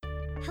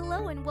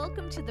Hello and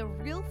welcome to the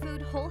Real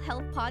Food Whole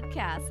Health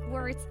Podcast,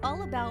 where it's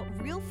all about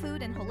real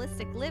food and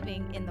holistic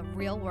living in the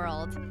real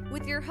world,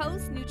 with your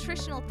host,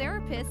 nutritional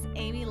therapist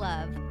Amy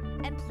Love.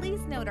 And please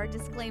note our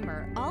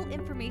disclaimer, all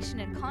information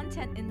and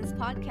content in this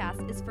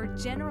podcast is for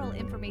general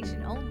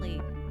information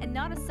only and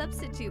not a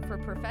substitute for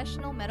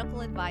professional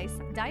medical advice,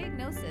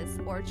 diagnosis,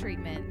 or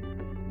treatment.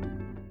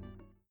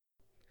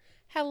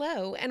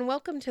 Hello, and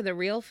welcome to the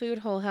Real Food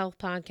Whole Health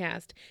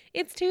Podcast.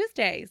 It's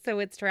Tuesday, so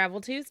it's Travel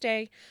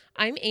Tuesday.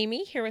 I'm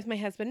Amy, here with my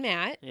husband,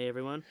 Matt. Hey,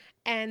 everyone.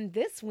 And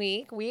this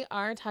week, we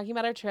are talking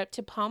about our trip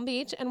to Palm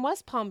Beach and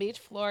West Palm Beach,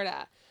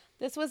 Florida.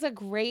 This was a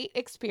great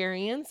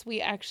experience. We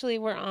actually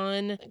were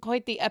on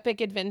quite the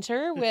epic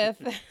adventure with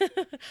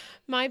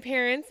my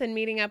parents and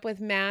meeting up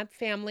with Matt's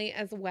family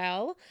as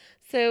well.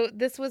 So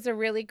this was a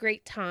really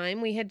great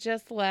time. We had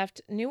just left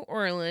New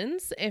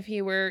Orleans. If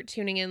you were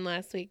tuning in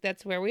last week,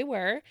 that's where we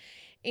were.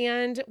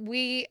 And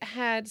we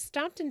had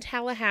stopped in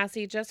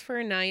Tallahassee just for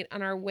a night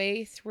on our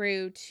way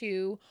through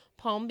to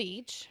Palm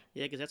Beach.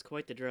 Yeah, because that's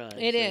quite the drive.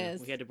 It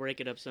is. We had to break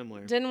it up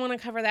somewhere. Didn't want to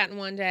cover that in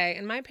one day.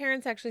 And my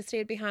parents actually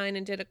stayed behind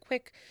and did a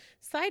quick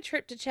side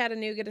trip to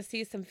Chattanooga to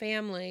see some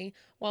family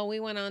while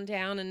we went on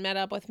down and met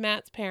up with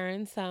Matt's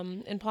parents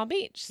in Palm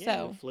Beach.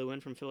 Yeah, we flew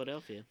in from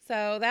Philadelphia.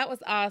 So that was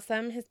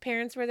awesome. His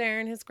parents were there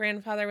and his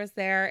grandfather was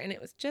there. And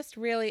it was just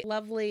really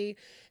lovely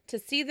to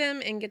see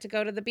them and get to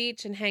go to the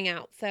beach and hang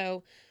out.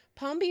 So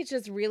Palm Beach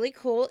is really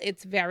cool.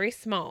 It's very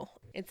small.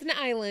 It's an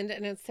island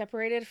and it's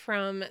separated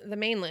from the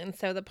mainland.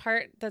 So the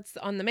part that's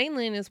on the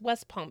mainland is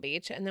West Palm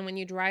Beach. And then when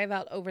you drive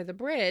out over the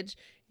bridge,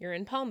 you're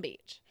in Palm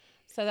Beach.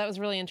 So that was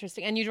really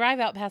interesting. And you drive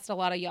out past a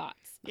lot of yachts.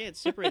 Yeah,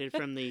 it's separated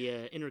from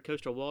the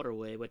Intercoastal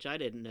Waterway, which I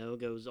didn't know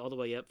goes all the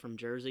way up from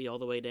Jersey all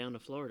the way down to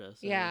Florida.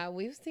 So. Yeah,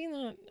 we've seen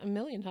that a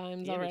million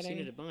times already. Yeah, we've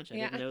seen it a bunch. I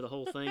didn't know the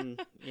whole thing,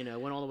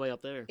 went all the way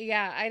up there.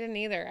 Yeah, I didn't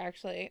either,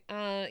 actually.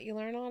 You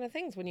learn a lot of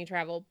things when you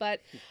travel.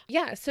 But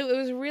yeah, so it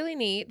was really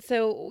neat.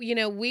 So,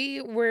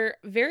 we were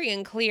very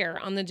unclear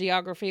on the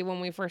geography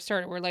when we first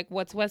started. We're like,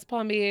 what's West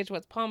Palm Beach?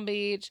 What's Palm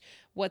Beach?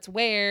 What's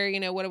where?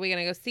 What are we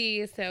going to go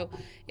see? So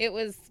it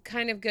was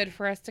kind of good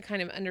for us to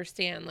kind of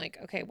understand, like,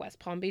 okay, West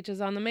Palm Beach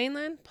is on the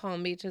mainland.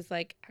 Palm Beach is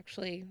like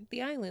actually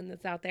the island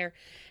that's out there.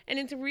 And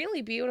it's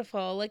really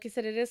beautiful. Like I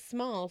said, it is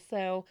small.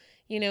 So,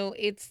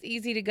 it's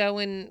easy to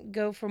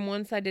go from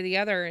one side to the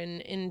other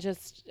in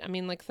just,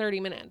 like 30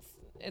 minutes.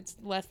 It's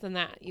less than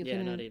that. You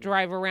can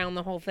drive around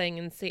the whole thing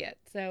and see it.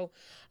 So,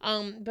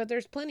 but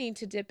there's plenty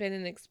to dip in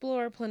and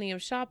explore, plenty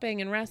of shopping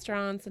and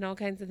restaurants and all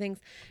kinds of things.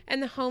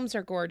 And the homes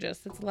are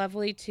gorgeous. It's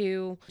lovely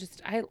to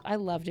I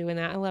love doing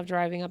that. I love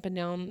driving up and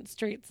down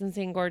streets and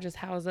seeing gorgeous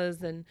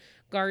houses and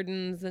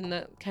gardens and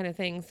that kind of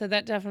thing. So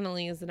that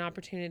definitely is an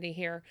opportunity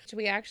here. So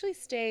we actually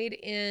stayed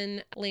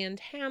in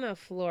Lantana,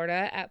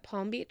 Florida at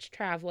Palm Beach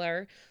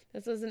Traveler.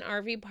 This was an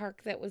RV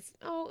park that was,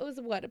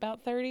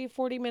 about 30,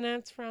 40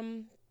 minutes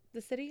from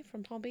the city,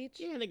 from Palm Beach?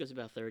 Yeah, I think it was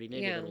about 30,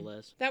 maybe a little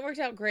less. That worked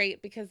out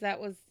great because that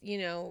was,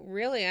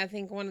 really, I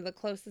think one of the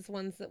closest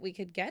ones that we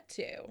could get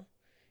to.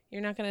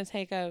 You're not going to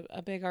take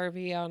a big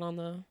RV out on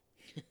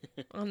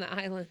the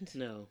island.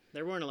 No,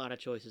 there weren't a lot of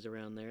choices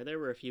around there. There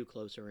were a few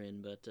closer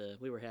in, but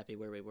we were happy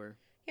where we were.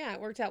 Yeah,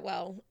 it worked out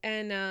well.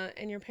 And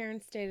your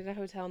parents stayed at a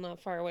hotel not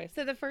far away.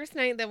 So the first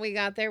night that we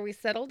got there, we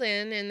settled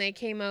in and they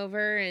came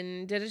over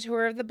and did a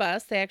tour of the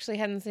bus. They actually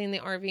hadn't seen the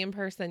RV in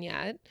person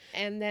yet.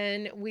 And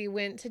then we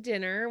went to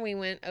dinner. We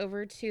went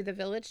over to the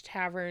Village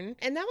Tavern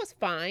and that was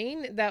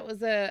fine. That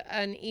was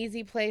an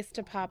easy place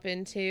to pop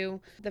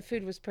into. The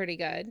food was pretty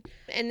good.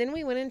 And then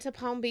we went into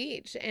Palm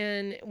Beach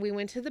and we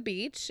went to the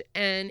beach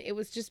and it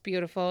was just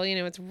beautiful.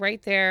 It's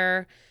right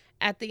there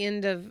at the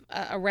end of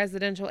a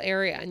residential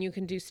area, and you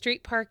can do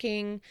street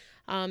parking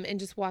and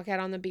just walk out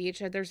on the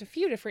beach. There's a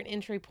few different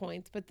entry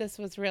points, but this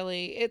was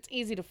it's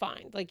easy to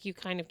find. Like, you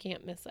kind of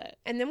can't miss it.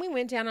 And then we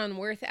went down on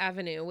Worth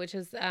Avenue, which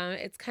is,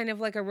 it's kind of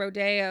like a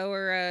Rodeo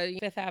or a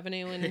Fifth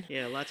Avenue. And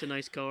yeah, lots of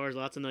nice cars,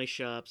 lots of nice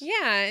shops.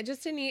 Yeah,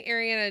 just a neat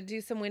area to do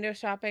some window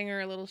shopping or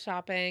a little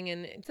shopping.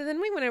 And so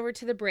then we went over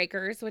to the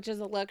Breakers, which is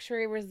a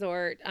luxury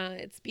resort.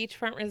 It's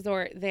beachfront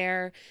resort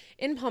there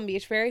in Palm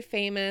Beach, very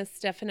famous,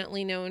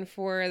 definitely known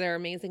for their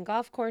amazing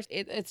golf course.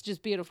 It's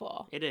just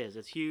beautiful. It is.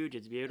 It's huge.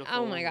 It's beautiful.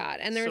 Oh my God.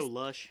 And there's so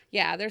lush.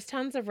 Yeah, there's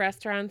tons of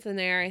restaurants in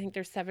there. I think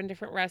there's 7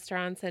 different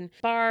restaurants and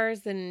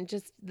bars, and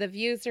just the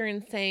views are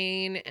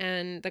insane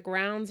and the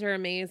grounds are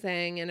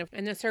amazing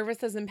and the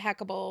service is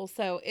impeccable.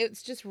 So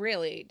it's just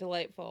really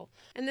delightful.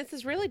 And this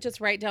is really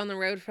just right down the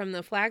road from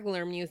the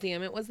Flagler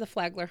Museum. It was the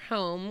Flagler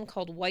home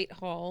called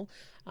Whitehall.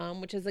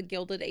 Which is a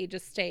Gilded Age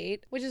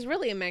estate, which is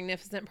really a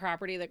magnificent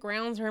property. The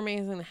grounds are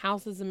amazing. The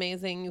house is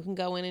amazing. You can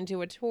go in and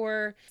do a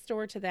tour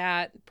to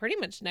that pretty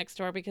much next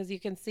door because you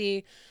can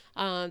see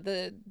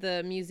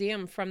the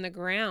museum from the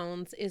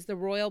grounds is the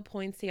Royal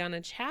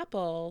Poinciana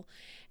Chapel.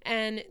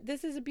 And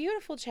this is a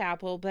beautiful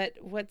chapel, but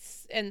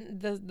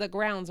the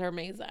grounds are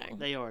amazing.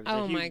 They are. There's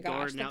Oh a huge my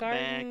gosh, garden the out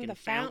garden, back the and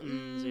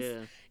fountains. fountains.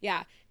 Yeah.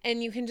 Yeah,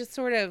 and you can just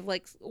sort of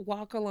like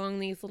walk along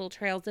these little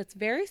trails. It's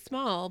very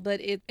small,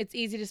 but it's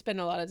easy to spend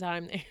a lot of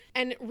time there.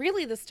 And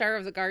really the star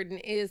of the garden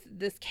is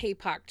this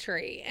kapok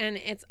tree, and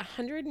it's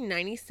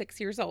 196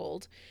 years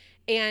old.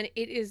 And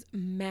it is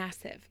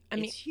massive. I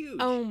mean, it's huge.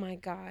 oh my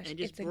gosh. And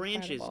just it's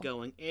branches incredible.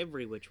 going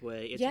every which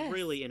way. It's Yes.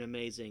 really an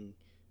amazing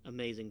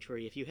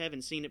tree. If you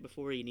haven't seen it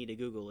before, you need to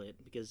Google it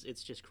because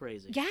it's just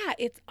crazy. Yeah,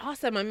 it's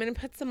awesome. I'm going to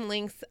put some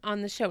links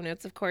on the show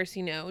notes, of course,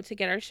 to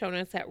get our show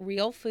notes at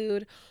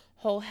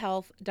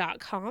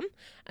realfoodwholehealth.com.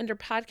 Under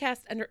podcast,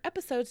 under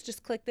episodes,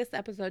 just click this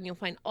episode and you'll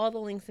find all the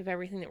links of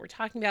everything that we're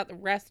talking about, the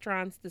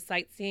restaurants, the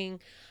sightseeing.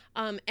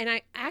 And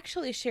I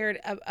actually shared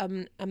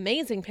an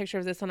amazing picture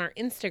of this on our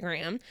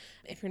Instagram.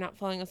 If you're not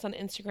following us on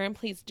Instagram,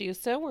 please do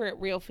so. We're at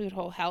Real Food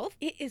Whole Health.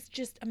 It is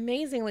just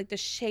amazing. Like the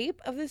shape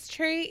of this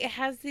tree, it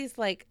has these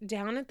like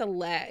down at the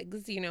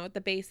legs, at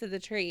the base of the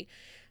tree.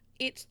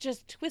 It's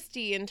just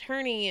twisty and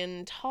turny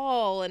and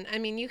tall. And I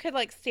mean, you could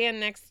like stand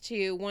next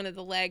to one of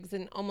the legs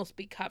and almost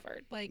be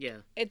covered. Like,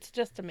 Yeah. It's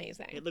just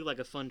amazing. It looked like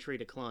a fun tree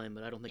to climb,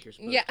 but I don't think you're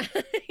supposed Yeah,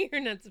 to.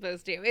 you're not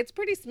supposed to. It's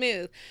pretty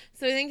smooth.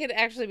 So I think it'd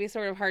actually be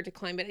sort of hard to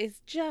climb, but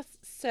it's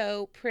just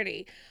so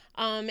pretty.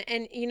 And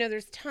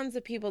there's tons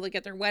of people that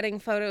get their wedding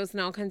photos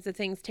and all kinds of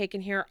things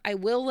taken here. I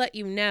will let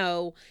you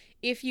know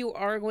if you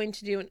are going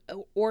to do an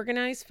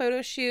organized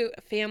photo shoot,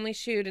 a family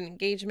shoot, an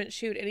engagement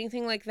shoot,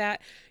 anything like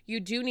that, you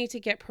do need to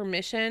get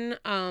permission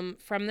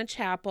from the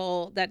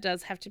chapel. That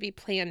does have to be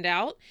planned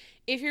out.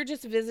 If you're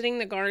just visiting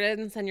the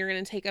gardens and you're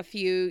going to take a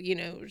few,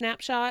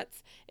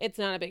 snapshots, it's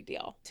not a big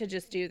deal to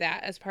just do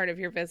that as part of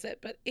your visit.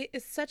 But it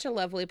is such a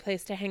lovely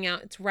place to hang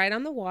out. It's right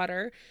on the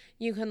water.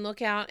 You can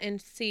look out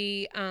and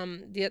see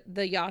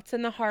the yachts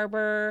in the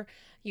harbor.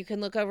 You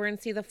can look over and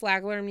see the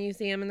Flagler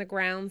Museum and the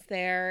grounds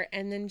there,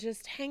 and then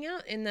just hang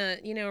out in the,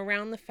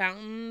 around the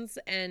fountains.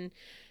 And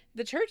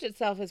the church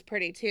itself is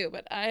pretty too,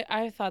 but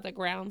I thought the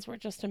grounds were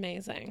just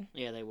amazing.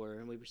 Yeah, they were.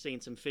 And we were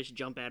seeing some fish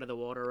jump out of the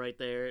water right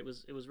there. It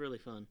was really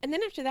fun. And then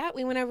after that,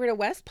 we went over to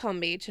West Palm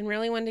Beach and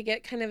really wanted to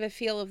get kind of a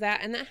feel of that.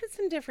 And that had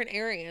some different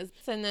areas.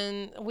 And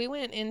then we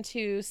went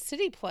into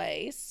City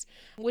Place,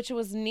 which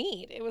was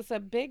neat. It's a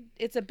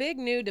big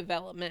new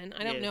development.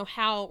 I don't know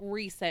how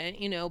recent,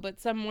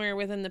 but somewhere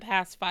within the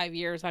past 5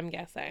 years, I'm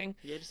guessing.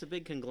 Yeah, just a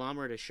big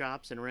conglomerate of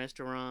shops and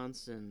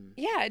restaurants and...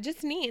 Yeah,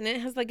 just neat. And it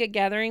has like a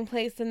gathering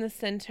place in the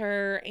center.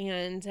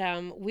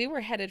 And we were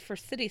headed for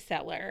City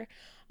Cellar,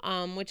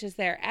 which is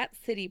there at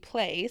City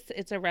Place.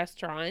 It's a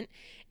restaurant.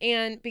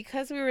 And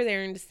because we were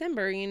there in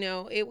December,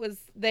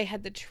 they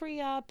had the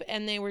tree up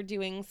and they were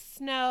doing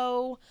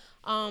snow,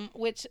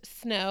 which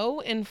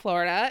snow in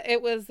Florida,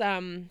 it was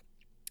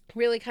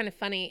really kind of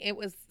funny. It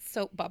was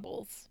soap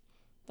bubbles.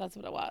 That's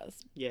what it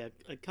was. Yeah,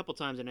 a couple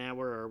times an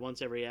hour or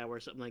once every hour,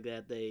 something like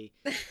that. They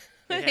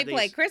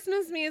play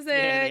Christmas music.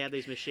 Yeah, they have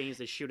these machines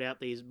that shoot out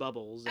these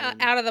bubbles.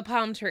 Out of the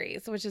palm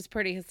trees, which is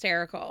pretty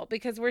hysterical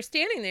because we're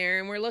standing there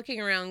and we're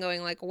looking around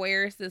going like,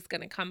 where is this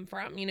going to come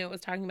from? It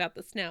was talking about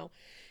the snow.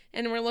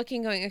 And we're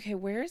looking going, okay,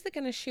 where is it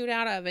going to shoot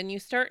out of? And you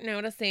start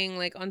noticing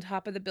like on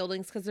top of the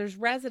buildings, because there's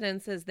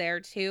residences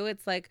there too.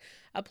 It's like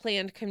a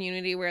planned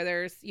community where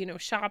there's,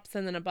 shops,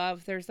 and then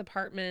above there's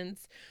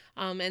apartments.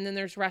 And then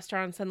there's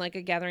restaurants and like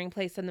a gathering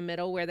place in the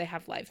middle where they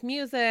have live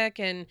music,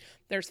 and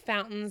there's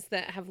fountains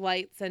that have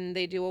lights and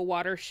they do a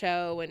water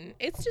show. And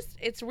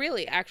it's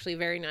really actually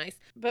very nice.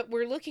 But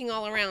we're looking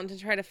all around to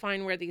try to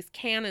find where these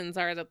cannons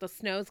are that the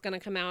snow's going to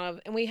come out of.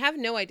 And we have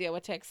no idea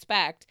what to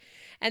expect.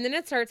 And then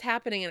it starts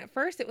happening. And at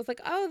first it was like,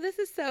 oh, this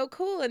is so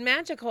cool and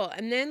magical.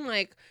 And then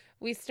like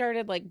we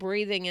started like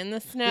breathing in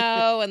the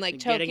snow and like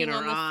choking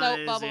on the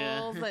soap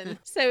bubbles. Yeah. And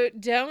so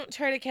don't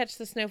try to catch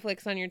the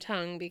snowflakes on your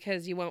tongue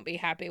because you won't be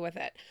happy with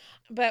it.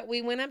 But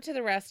we went up to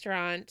the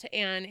restaurant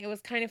and it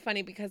was kind of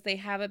funny because they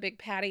have a big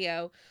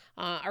patio,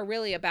 or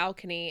really a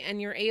balcony,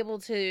 and you're able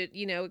to,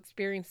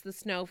 experience the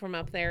snow from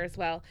up there as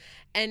well.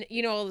 And,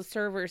 all the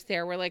servers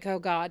there were like, oh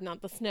God,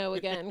 not the snow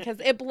again, because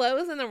it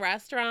blows in the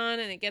restaurant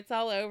and it gets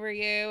all over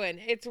you. And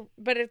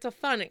it's a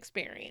fun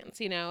experience.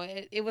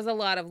 It was a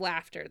lot of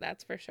laughter,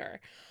 that's for sure.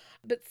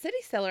 But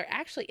City Cellar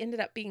actually ended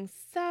up being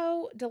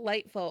so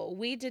delightful.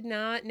 We did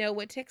not know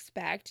what to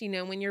expect.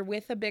 When you're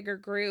with a bigger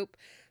group,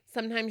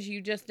 sometimes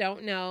you just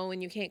don't know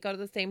and you can't go to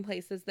the same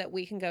places that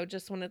we can go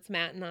just when it's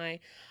Matt and I,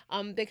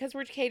 because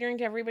we're catering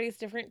to everybody's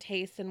different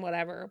tastes and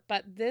whatever.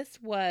 But this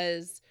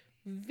was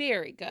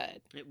very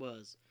good. It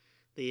was.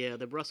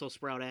 The Brussels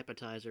sprout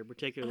appetizer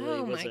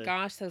particularly was oh my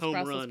gosh, those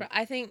Brussels sprouts.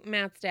 I think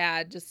Matt's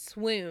dad just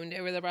swooned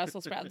over the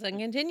Brussels sprouts and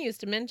continues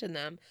to mention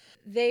them.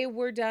 They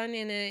were done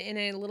in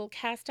a little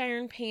cast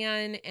iron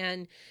pan,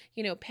 and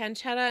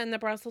pancetta and the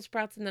Brussels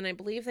sprouts, and then I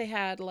believe they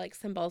had like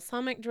some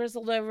balsamic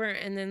drizzled over,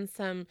 and then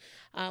some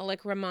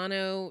like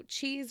Romano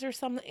cheese or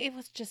something. It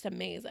was just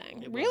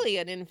amazing. Really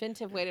an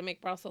inventive way to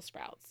make Brussels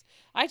sprouts.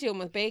 I do them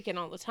with bacon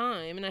all the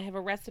time, and I have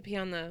a recipe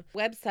on the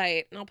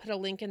website, and I'll put a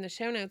link in the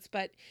show notes.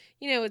 But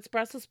it's Brussels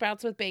Brussels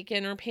sprouts with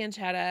bacon or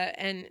pancetta,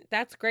 and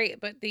that's great.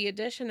 But the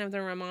addition of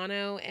the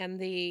Romano and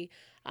the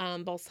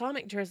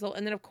balsamic drizzle,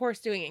 and then of course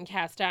doing it in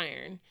cast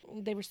iron,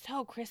 they were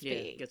so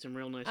crispy. Yeah, get some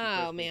real nice.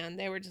 Oh man,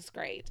 they were just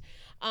great.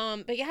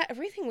 But yeah,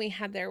 everything we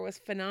had there was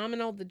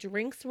phenomenal. The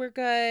drinks were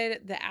good.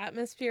 The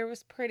atmosphere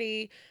was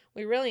pretty.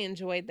 We really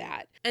enjoyed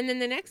that. And then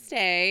the next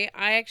day,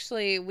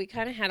 we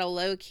kind of had a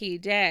low-key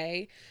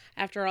day.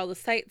 After all the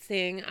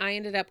sightseeing, I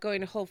ended up going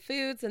to Whole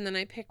Foods, and then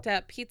I picked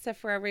up pizza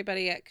for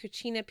everybody at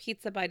Cucina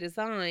Pizza by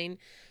Design,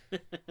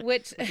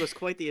 which was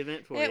quite the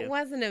event for you. It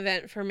was an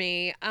event for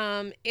me.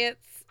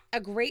 It's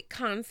a great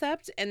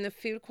concept, and the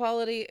food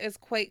quality is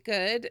quite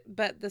good,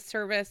 but the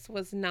service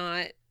was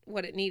not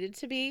what it needed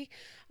to be.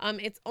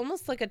 It's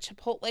almost like a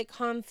Chipotle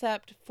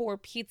concept for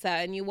pizza,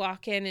 and you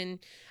walk in and,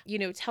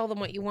 tell them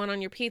what you want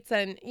on your pizza,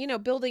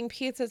 and, building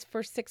pizzas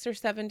for 6 or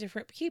 7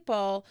 different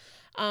people,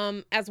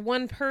 as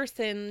one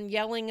person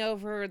yelling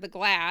over the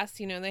glass,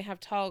 they have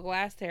tall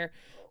glass there,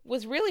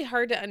 was really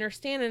hard to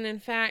understand. And in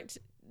fact,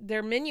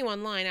 their menu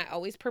online, I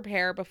always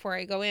prepare before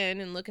I go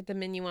in and look at the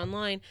menu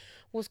online,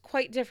 was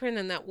quite different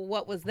than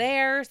what was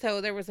there.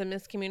 So there was a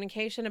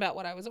miscommunication about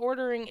what I was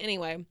ordering.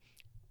 Anyway,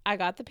 I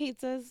got the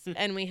pizzas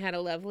and we had a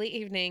lovely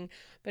evening,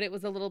 but it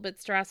was a little bit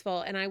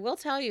stressful. And I will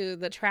tell you,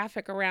 the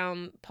traffic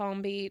around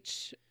Palm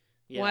Beach,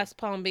 West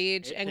Palm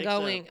Beach, and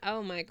going,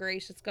 oh my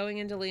gracious, going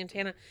into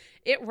Lantana,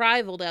 it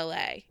rivaled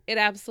LA. It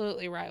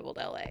absolutely rivaled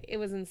LA. It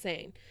was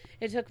insane.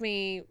 It took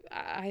me,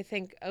 I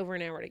think, over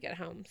an hour to get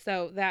home.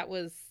 So that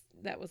was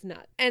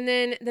nuts. And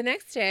then the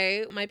next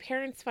day, my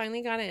parents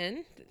finally got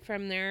in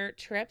from their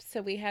trip.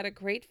 So we had a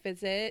great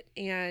visit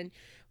and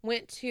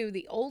went to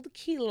the Old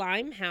Key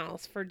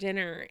Limehouse for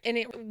dinner.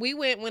 And we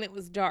went when it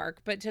was dark,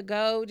 but to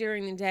go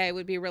during the day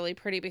would be really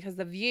pretty because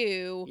the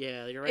view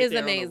you're right is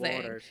there amazing. On the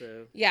water,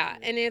 so. Yeah,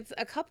 and it's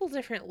a couple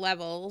different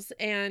levels,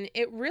 and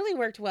it really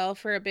worked well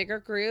for a bigger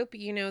group.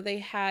 They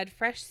had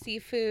fresh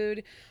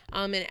seafood,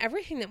 and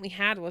everything that we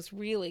had was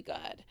really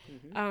good.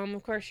 Mm-hmm.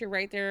 Of course, you're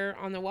right there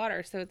on the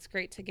water, so it's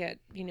great to get,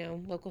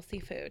 local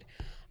seafood.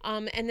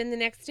 And then the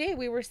next day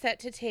we were set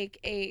to take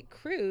a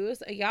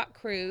yacht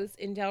cruise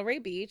in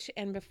Delray Beach.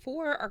 And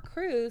before our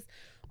cruise,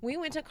 we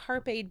went to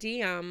Carpe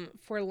Diem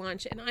for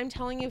lunch. And I'm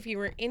telling you, if you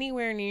were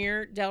anywhere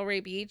near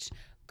Delray Beach,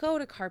 go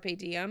to Carpe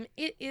Diem.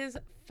 It is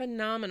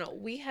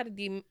phenomenal.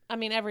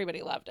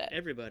 Everybody loved it.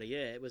 Everybody,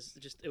 yeah. It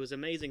was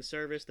amazing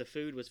service. The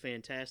food was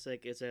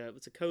fantastic. It's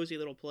a cozy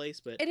little place,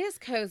 but it is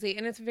cozy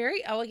and it's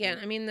very elegant.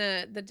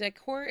 The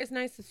decor is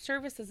nice. The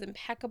service is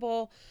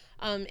impeccable.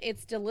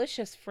 It's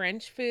delicious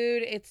French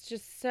food. It's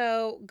just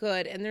so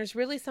good. And there's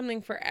really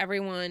something for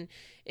everyone.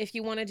 If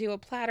you want to do a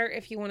platter,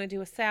 if you want to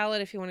do a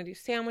salad, if you want to do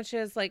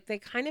sandwiches, they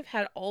kind of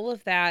had all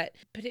of that,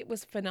 but it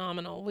was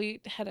phenomenal. We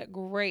had a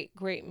great,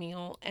 great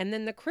meal. And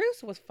then the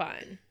cruise was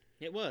fun.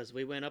 It was.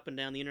 We went up and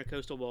down the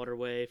Intercoastal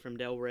Waterway from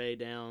Delray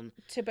down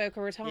to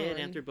Boca Raton. Yeah,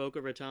 down through Boca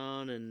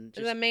Raton, and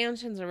the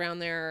mansions around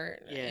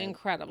there are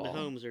incredible. The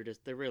homes are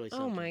they're really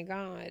something. Oh my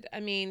God.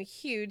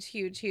 Huge,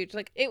 huge, huge.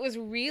 It was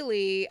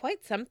really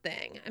quite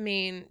something.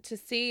 To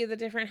see the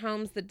different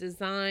homes, the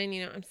design,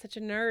 I'm such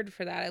a nerd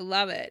for that. I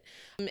love it.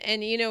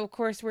 And, of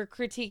course, we're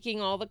critiquing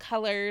all the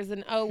colors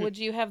and, oh, would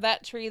you have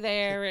that tree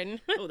there?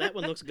 And oh, that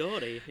one looks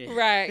gaudy.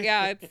 Right.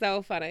 Yeah, it's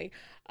so funny.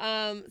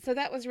 So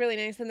that was really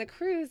nice. And the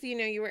cruise,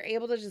 you were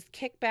able to just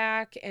kick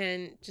back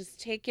and just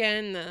take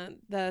in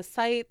the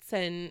sights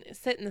and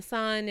sit in the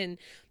sun, and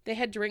they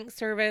had drink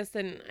service,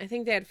 and I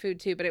think they had food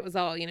too, but it was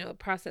all,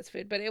 processed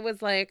food, but it was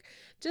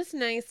just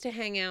nice to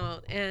hang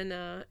out,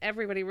 and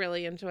everybody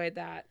really enjoyed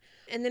that.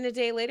 And then a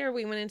day later,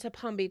 we went into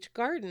Palm Beach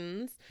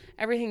Gardens.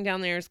 Everything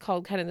down there is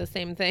called kind of the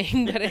same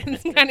thing, but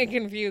it's kind of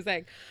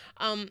confusing.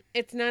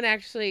 It's not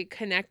actually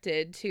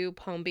connected to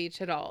Palm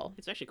Beach at all.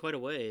 It's actually quite a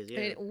ways, yeah.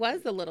 It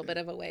was a little bit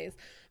of a ways.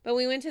 But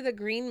we went to the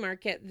Green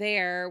Market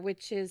there,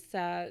 which is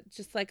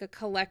just like a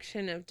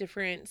collection of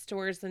different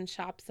stores and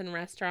shops and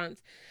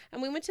restaurants.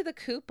 And we went to the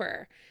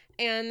Cooper.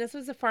 And this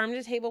was a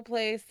farm-to-table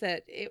place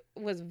that it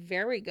was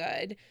very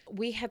good.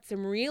 We had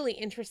some really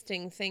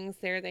interesting things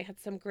there. They had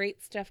some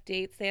great stuffed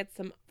dates. They had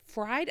some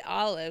fried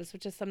olives,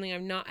 which is something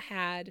I've not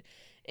had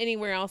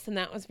anywhere else, and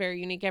that was very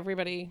unique.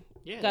 Everybody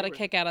got a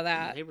kick out of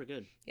that. They were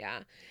good. Yeah.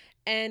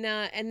 And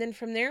then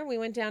from there, we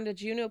went down to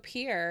Juno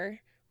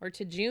Pier, or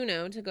to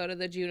Juno, to go to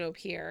the Juno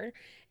Pier.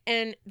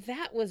 And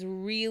that was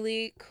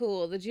really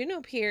cool. The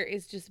Juno Pier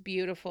is just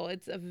beautiful.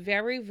 It's a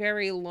very,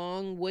 very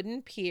long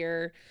wooden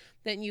pier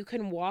that you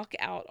can walk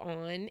out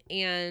on.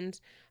 And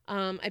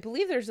I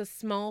believe there's a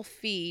small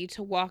fee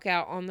to walk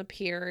out on the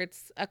pier.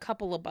 It's a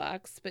couple of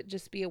bucks, but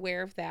just be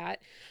aware of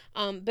that.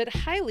 But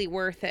highly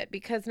worth it,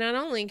 because not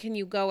only can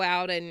you go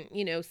out and,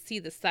 see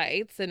the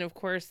sights. And of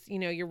course,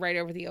 you're right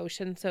over the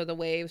ocean, so the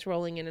waves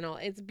rolling in and all.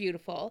 It's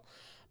beautiful.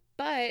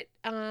 But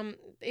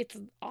it's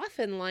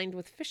often lined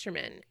with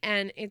fishermen,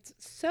 and it's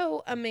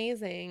so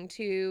amazing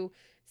to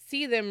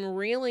see them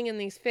reeling in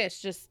these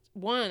fish, just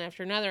one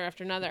after another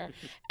after another.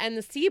 And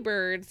the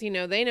seabirds,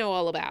 they know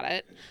all about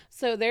it,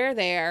 so they're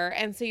there,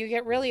 and so you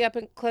get really up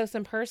and close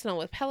and personal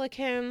with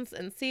pelicans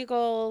and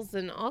seagulls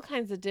and all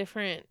kinds of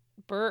different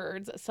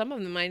birds. Some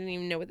of them I didn't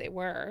even know what they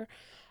were.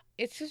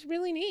 It's just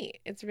really neat.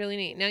 It's really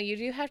neat. Now you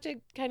do have to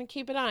kind of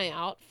keep an eye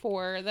out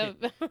for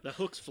the the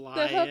hooks fly.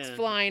 the hooks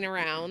flying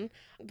around,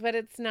 but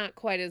it's not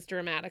quite as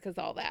dramatic as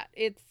all that.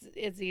 It's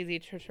easy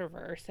to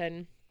traverse,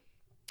 and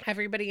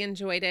everybody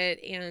enjoyed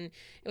it, and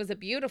it was a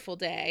beautiful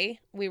day.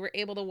 We were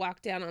able to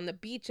walk down on the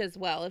beach as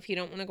well. If you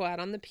don't want to go out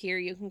on the pier,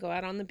 you can go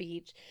out on the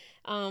beach.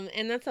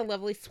 And that's a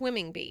lovely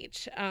swimming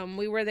beach.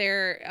 We were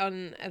there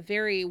on a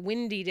very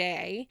windy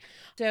day,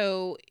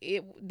 so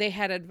they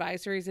had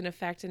advisories in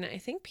effect, and I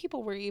think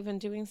people were even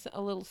doing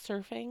a little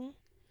surfing.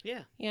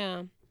 Yeah.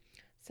 Yeah.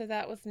 So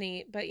that was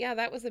neat. But yeah,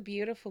 that was a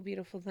beautiful,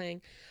 beautiful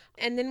thing.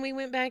 And then we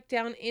went back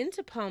down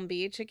into Palm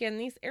Beach. Again,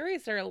 these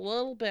areas are a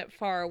little bit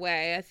far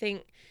away. I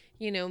think,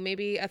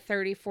 maybe a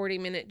 30-40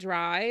 minute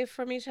drive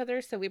from each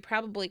other. So we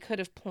probably could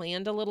have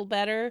planned a little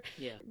better.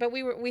 Yeah. But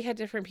we had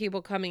different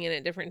people coming in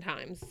at different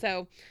times.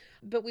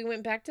 But we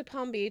went back to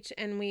Palm Beach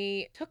and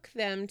we took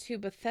them to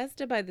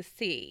Bethesda by the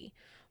Sea,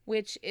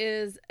 which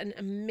is an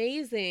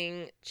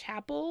amazing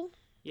chapel.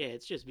 Yeah,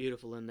 it's just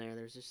beautiful in there.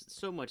 There's just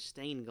so much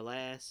stained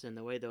glass, and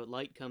the way the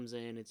light comes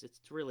in, it's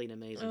really an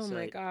amazing sight. Oh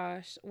my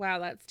gosh. Wow,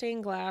 that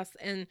stained glass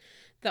and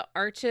the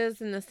arches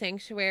in the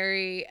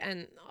sanctuary,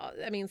 and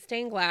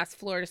stained glass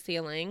floor to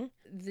ceiling.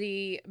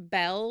 The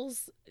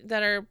bells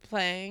that are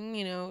playing,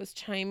 it was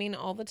chiming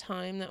all the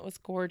time. That was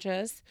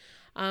gorgeous.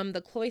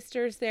 The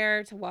cloisters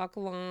there to walk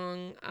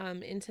along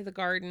into the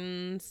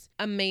gardens.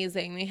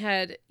 Amazing. They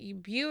had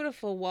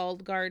beautiful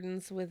walled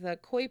gardens with a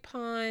koi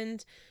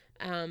pond,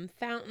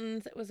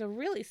 fountains. It was a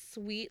really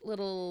sweet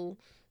little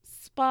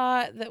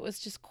spot that was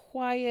just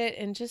quiet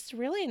and just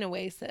really an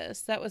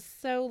oasis. That was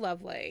so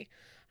lovely.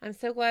 I'm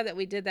so glad that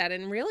we did that.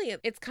 And really,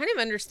 it's kind of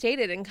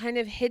understated and kind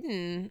of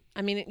hidden.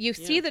 I mean, you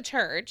see the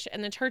church,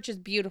 and the church is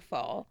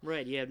beautiful.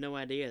 Right. You have no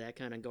idea that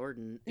kind of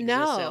garden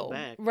exists out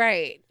back.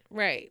 Right.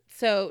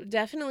 So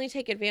definitely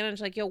take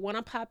advantage. Like, you'll want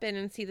to pop in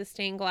and see the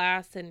stained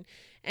glass and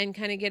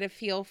kind of get a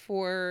feel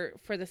for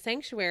the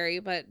sanctuary,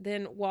 but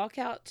then walk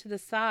out to the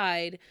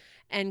side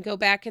and go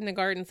back in the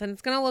gardens. And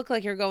it's going to look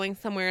like you're going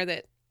somewhere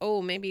that,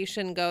 maybe you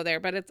shouldn't go there,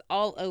 but it's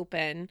all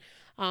open.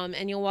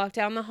 And you'll walk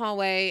down the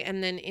hallway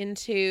and then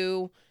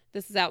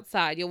this is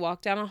outside. You'll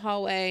walk down a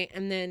hallway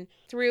and then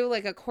through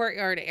like a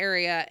courtyard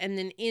area and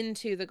then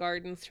into the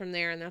gardens from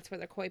there. And that's where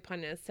the koi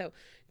pond is. So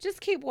just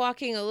keep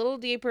walking a little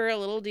deeper,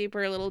 and it'll be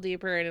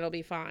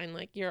fine.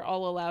 Like, you're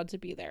all allowed to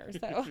be there.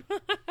 So,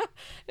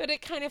 but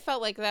it kind of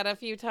felt like that a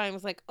few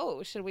times, like,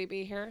 should we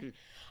be here?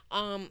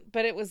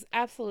 But it was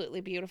absolutely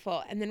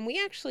beautiful. And then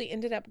we actually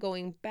ended up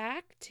going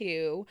back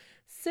to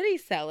City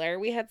Cellar.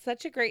 We had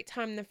such a great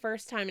time the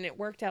first time, and it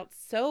worked out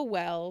so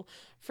well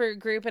for a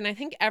group. And I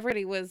think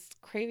everybody was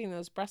craving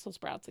those Brussels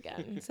sprouts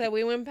again. So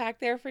we went back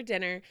there for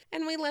dinner,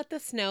 and we let the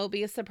snow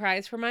be a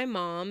surprise for my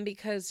mom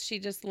because she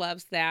just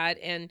loves that.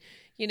 And,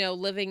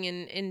 living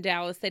in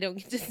Dallas, they don't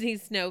get to see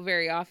snow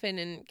very often.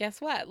 And guess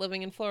what?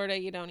 Living in Florida,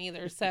 you don't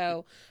either.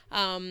 So,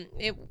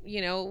 it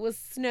was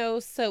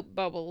snow soap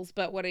bubbles,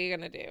 but what are you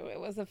going to do? It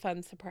was a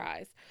fun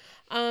surprise.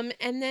 And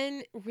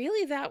then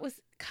really that was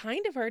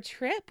kind of our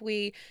trip.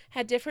 We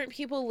had different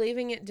people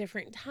leaving at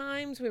different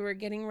times. We were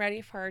getting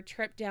ready for our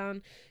trip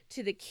down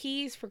to the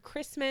Keys for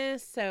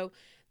Christmas. So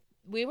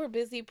we were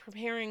busy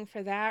preparing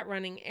for that,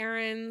 running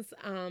errands,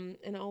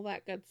 and all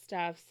that good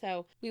stuff.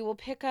 So we will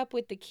pick up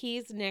with the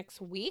Keys next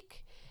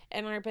week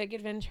and our big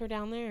adventure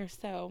down there.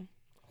 So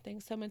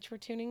thanks so much for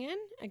tuning in.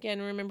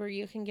 Again, remember,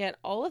 you can get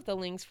all of the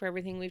links for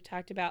everything we've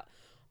talked about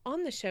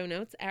on the show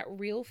notes at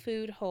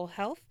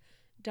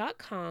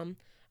realfoodwholehealth.com.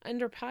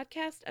 Under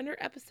podcast, under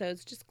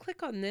episodes, just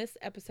click on this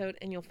episode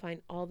and you'll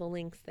find all the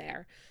links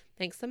there.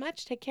 Thanks so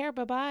much. Take care.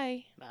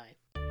 Bye-bye. Bye.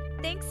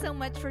 Thanks so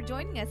much for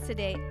joining us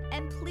today,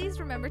 and please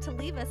remember to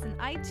leave us an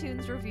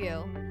iTunes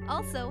review.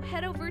 Also,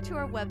 head over to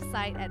our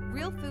website at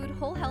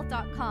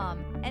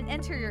realfoodwholehealth.com and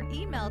enter your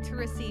email to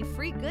receive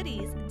free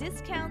goodies,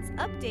 discounts,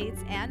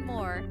 updates, and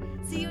more.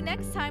 See you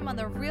next time on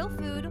the Real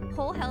Food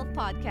Whole Health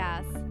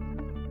Podcast.